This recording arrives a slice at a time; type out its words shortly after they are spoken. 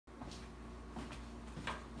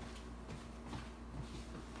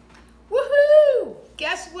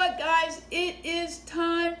it is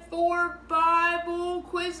time for Bible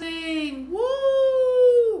quizzing.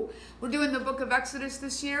 Woo! We're doing the book of Exodus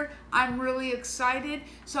this year. I'm really excited,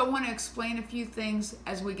 so I want to explain a few things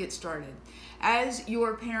as we get started. As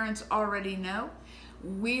your parents already know,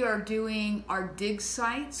 we are doing our dig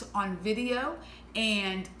sites on video,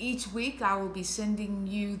 and each week I will be sending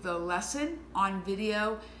you the lesson on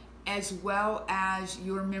video as well as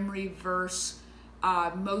your memory verse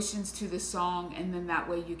motions to the song, and then that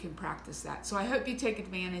way you can practice that. So I hope you take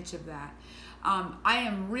advantage of that. I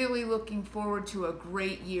am really looking forward to a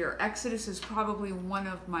great year. Exodus is probably one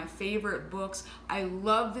of my favorite books. I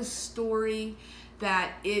love the story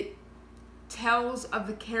that it tells of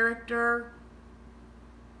the character.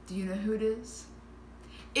 Do you know who it is?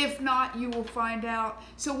 If not, you will find out.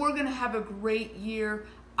 So we're going to have a great year.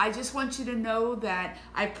 I just want you to know that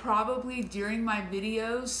I probably, during my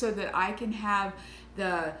videos, so that I can have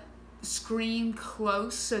the screen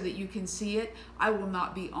close so that you can see it, I will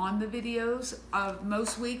not be on the videos of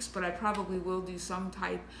most weeks, but I probably will do some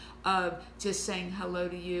type of just saying hello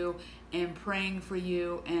to you and praying for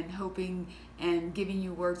you and hoping and giving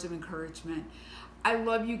you words of encouragement. I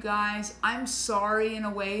love you guys. I'm sorry in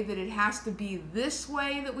a way that it has to be this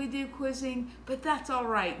way that we do quizzing, but that's all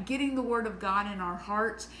right. Getting the Word of God in our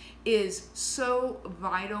hearts is so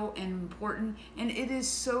vital and important, and it is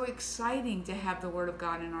so exciting to have the Word of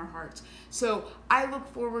God in our hearts. So I look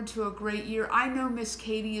forward to a great year. I know Miss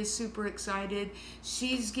Katie is super excited.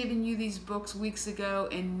 She's given you these books weeks ago,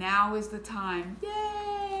 and now is the time.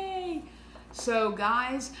 Yay! So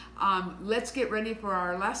guys, let's get ready for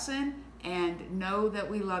our lesson. And know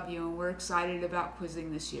that we love you and we're excited about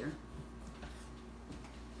quizzing this year.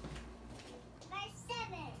 Verse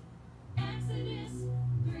 7. Exodus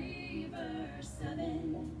 3, verse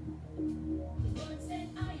 7. The Lord said,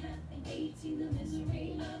 I have been eating the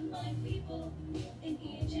misery of my people in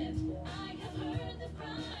Egypt. I have heard them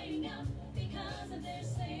crying out because of their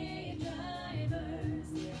slave drivers.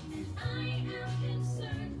 And I am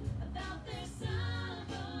concerned about their suffering.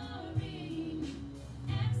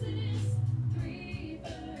 Exodus 3,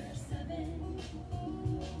 verse 7.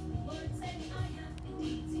 The Lord said, I have been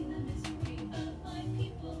eating the misery of my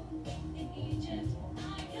people in Egypt. I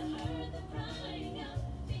have heard them crying out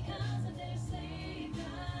because of their slave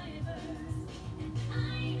drivers. And I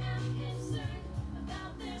am concerned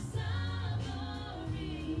about their suffering.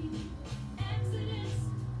 Exodus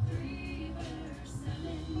 3, verse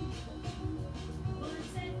 7. The Lord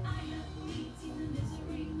said, I have been eating the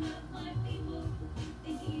misery of my people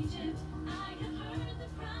in Egypt. I have heard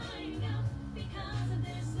them crying out because of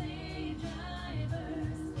their slave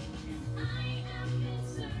drivers. And I am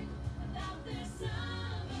concerned about their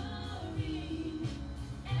suffering.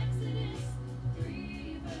 Exodus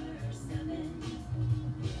 3, verse 7.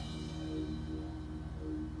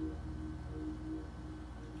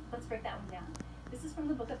 Let's break that one down. This is from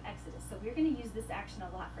the book of Exodus. So we're going to use this action a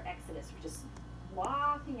lot for Exodus. We're just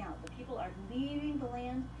walking out. The people are leaving the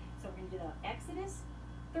land. So we're going to do the Exodus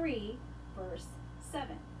 3, verse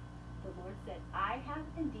 7. The Lord said, I have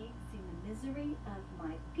indeed seen the misery of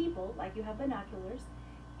my people, like you have binoculars,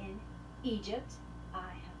 in Egypt.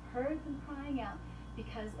 I have heard them crying out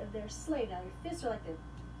because of their slave. Now their fists are like they're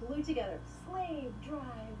glued together. Slave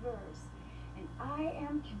drivers. And I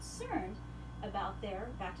am concerned about their,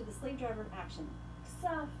 back to the slave driver action,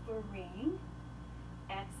 suffering.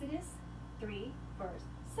 Exodus 3, verse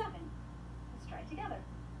 7. Let's try it together.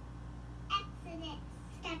 Exodus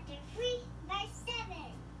chapter 3, verse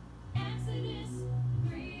 7. Exodus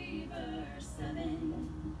 3, verse 7.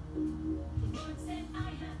 The Lord said,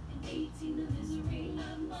 I have been eating the misery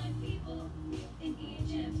of my people in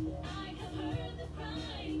Egypt. I have heard them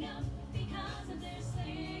crying out because of their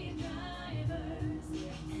slave drivers.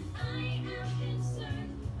 And I am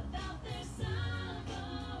concerned about their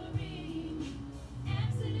suffering.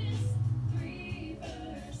 Exodus 3,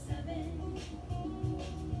 verse 7. The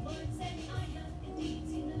Lord said, I have been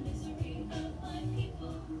eating the misery of my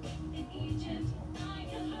people in Egypt. I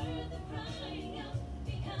have heard them crying out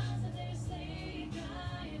because of their slave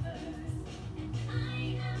drivers. And I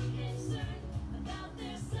am concerned about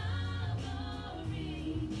their suffering.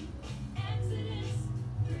 Exodus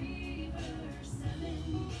 3, verse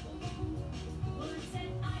 7. The Lord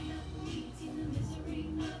said, I have been eating the misery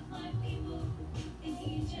of my people in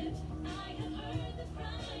Egypt. I have heard them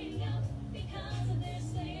crying out because of their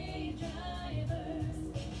slave drivers.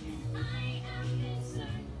 And I am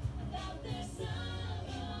concerned about their suffering.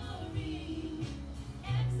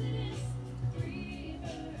 Exodus 3,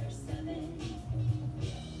 verse 7.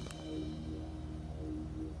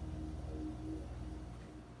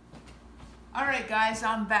 All right, guys,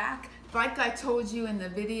 I'm back. Like I told you in the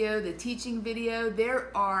video, the teaching video,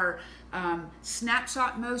 there are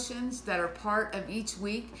snapshot motions that are part of each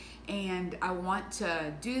week, and I want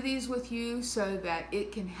to do these with you so that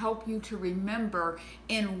it can help you to remember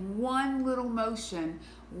in one little motion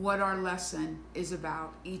what our lesson is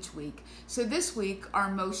about each week. So this week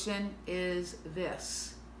our motion is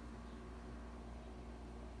this.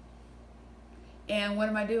 And what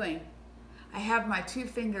am I doing? I have my two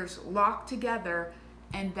fingers locked together,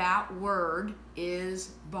 and that word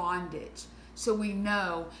is bondage. So we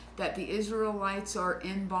know that the Israelites are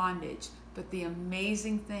in bondage, but the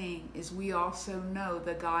amazing thing is we also know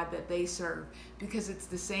the God that they serve, because it's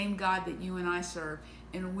the same God that you and I serve,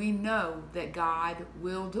 and we know that God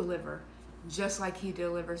will deliver just like he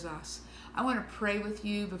delivers us. I want to pray with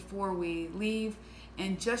you before we leave.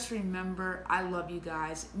 And just remember, I love you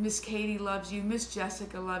guys. Miss Katie loves you. Miss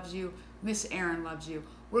Jessica loves you. Miss Erin loves you.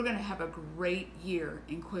 We're going to have a great year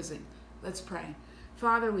in quizzing. Let's pray.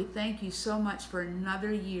 Father, we thank you so much for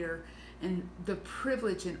another year and the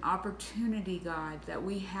privilege and opportunity, God, that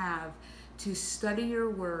we have to study your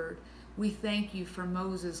word. We thank you for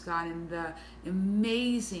Moses, God, and the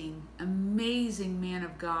amazing, amazing man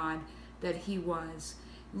of God that he was.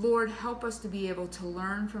 Lord, help us to be able to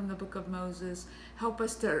learn from the book of Moses. Help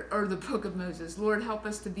us to, or the book of Moses. Lord, help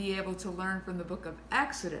us to be able to learn from the book of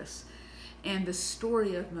Exodus and the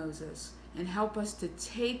story of Moses. And help us to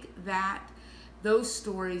take those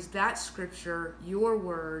stories, that scripture, your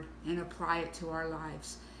word, and apply it to our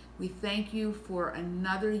lives. We thank you for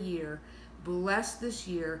another year. Bless this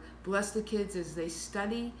year. Bless the kids as they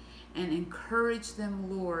study, and encourage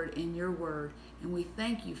them, Lord, in your word. And we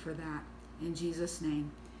thank you for that. In Jesus' name.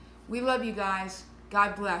 We love you guys.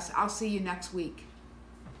 God bless. I'll see you next week.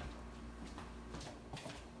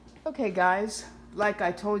 Okay, guys, like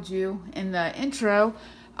I told you in the intro,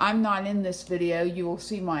 I'm not in this video. You will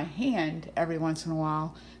see my hand every once in a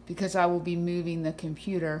while because I will be moving the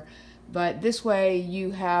computer. But this way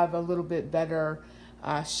you have a little bit better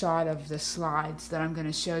shot of the slides that I'm going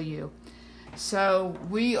to show you. So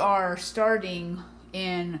we are starting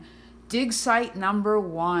in Dig Site number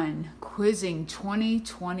 1, Quizzing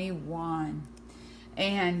 2021.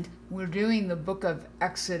 And we're doing the book of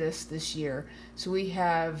Exodus this year. So we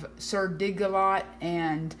have Sir Dig-a-Lot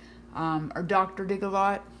and, or Dr.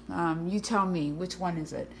 Dig-a-Lot. You tell me, which one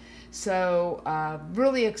is it? So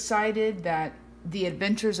really excited that The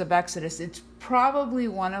Adventures of Exodus, it's probably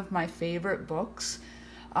one of my favorite books,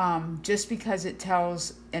 just because it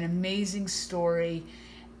tells an amazing story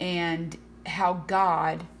and how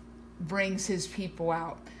God brings his people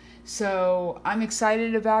out. So I'm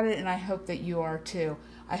excited about it, and I hope that you are too.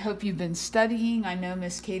 I hope you've been studying. I know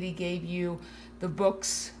Miss Katie gave you the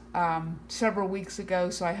books several weeks ago,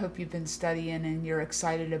 so I hope you've been studying and you're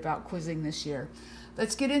excited about quizzing this year.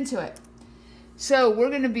 Let's get into it. So we're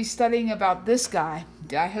going to be studying about this guy.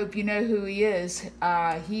 I hope you know who he is.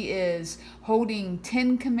 He is holding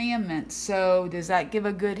 10 commandments. So does that give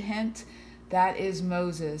a good hint? That is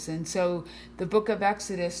Moses. And so the book of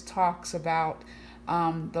Exodus talks about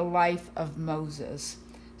the life of Moses.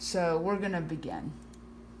 So we're going to begin.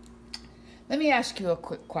 Let me ask you a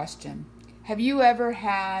quick question. Have you ever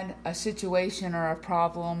had a situation or a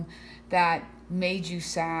problem that made you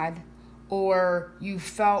sad, or you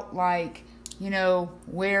felt like, you know,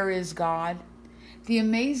 where is God? The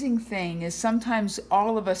amazing thing is sometimes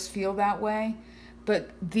all of us feel that way,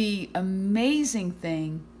 but the amazing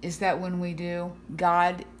thing is that when we do,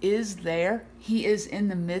 God is there. He is in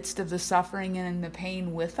the midst of the suffering and in the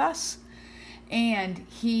pain with us, and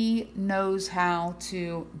he knows how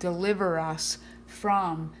to deliver us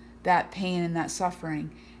from that pain and that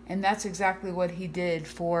suffering. And that's exactly what he did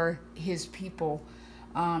for his people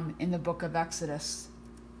in the book of Exodus.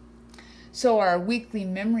 So our weekly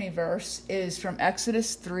memory verse is from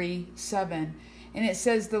Exodus 3:7. And it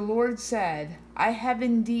says, "The Lord said, I have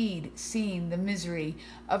indeed seen the misery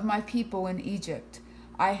of my people in Egypt.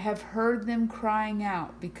 I have heard them crying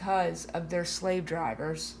out because of their slave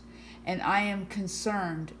drivers, and I am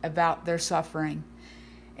concerned about their suffering."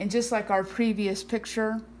 And just like our previous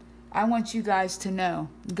picture, I want you guys to know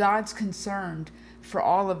God's concerned for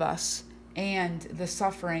all of us and the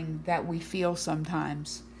suffering that we feel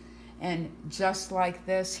sometimes. And just like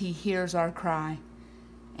this, he hears our cry,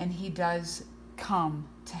 and he does come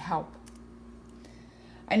to help.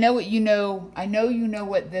 I know you know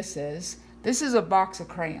what this is. This is a box of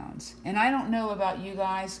crayons. And I don't know about you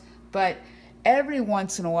guys, but every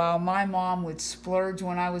once in a while, my mom would splurge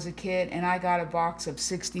when I was a kid, and I got a box of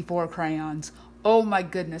 64 crayons. Oh my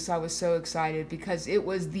goodness, I was so excited because it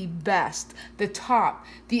was the best, the top,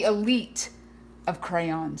 the elite of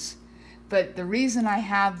crayons. But the reason I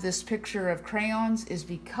have this picture of crayons is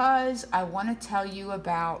because I want to tell you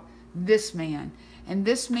about this man. And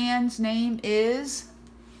this man's name is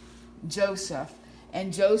Joseph.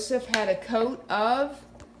 And Joseph had a coat of,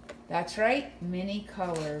 that's right, many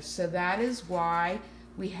colors. So that is why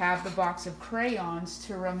we have the box of crayons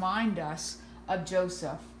to remind us of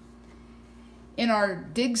Joseph. In our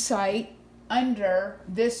dig site, under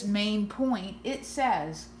this main point, it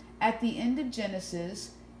says, at the end of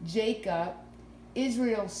Genesis, Jacob,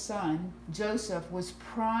 Israel's son, Joseph, was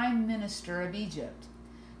prime minister of Egypt.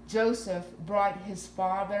 Joseph brought his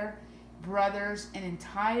father, brothers, and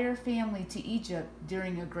entire family to Egypt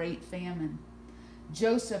during a great famine.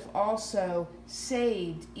 Joseph also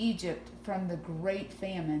saved Egypt from the great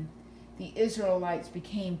famine. The Israelites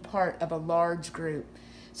became part of a large group.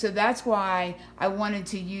 So that's why I wanted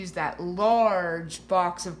to use that large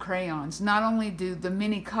box of crayons. Not only do the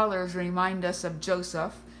many colors remind us of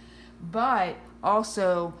Joseph, but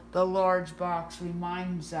also the large box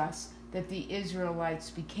reminds us that the Israelites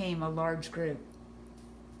became a large group.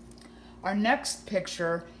 Our next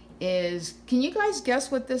picture is, can you guys guess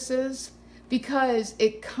what this is? Because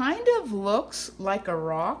it kind of looks like a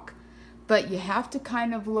rock, but you have to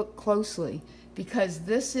kind of look closely because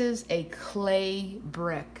this is a clay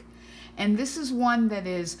brick. And this is one that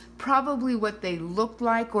is probably what they looked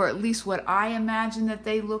like, or at least what I imagine that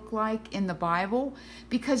they look like in the Bible,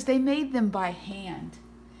 because they made them by hand.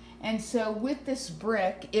 And so with this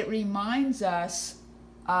brick, it reminds us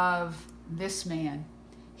of this man.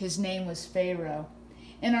 His name was Pharaoh.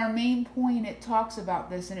 In our main point, it talks about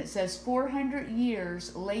this, and it says 400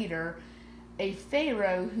 years later, a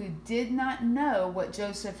Pharaoh who did not know what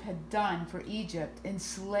Joseph had done for Egypt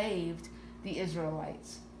enslaved the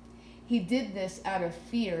Israelites. He did this out of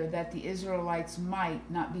fear that the Israelites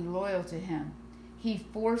might not be loyal to him. He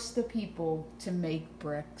forced the people to make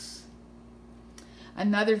bricks.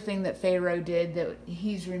 Another thing that Pharaoh did that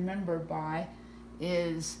he's remembered by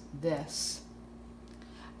is this.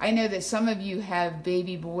 I know that some of you have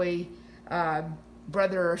baby boy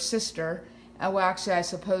brother or sister. Well, actually, I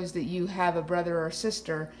suppose that you have a brother or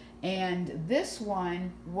sister. And this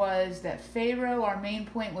one was that Pharaoh, our main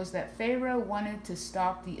point was that Pharaoh wanted to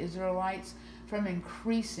stop the Israelites from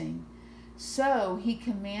increasing. So he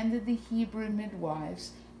commanded the Hebrew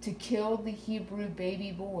midwives to kill the Hebrew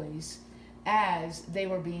baby boys as they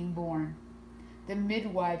were being born. The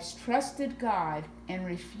midwives trusted God and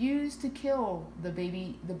refused to kill the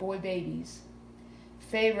boy babies.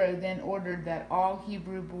 Pharaoh then ordered that all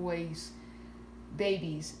Hebrew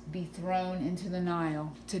babies be thrown into the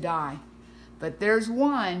Nile to die. But there's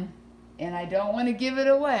one, and I don't want to give it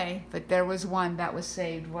away, but there was one that was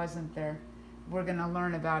saved, wasn't there? We're going to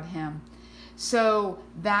learn about him. So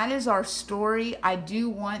that is our story. I do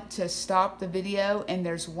want to stop the video, and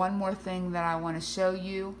there's one more thing that I want to show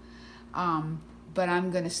you, but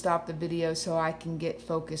I'm going to stop the video so I can get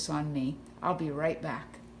focus on me. I'll be right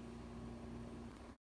back.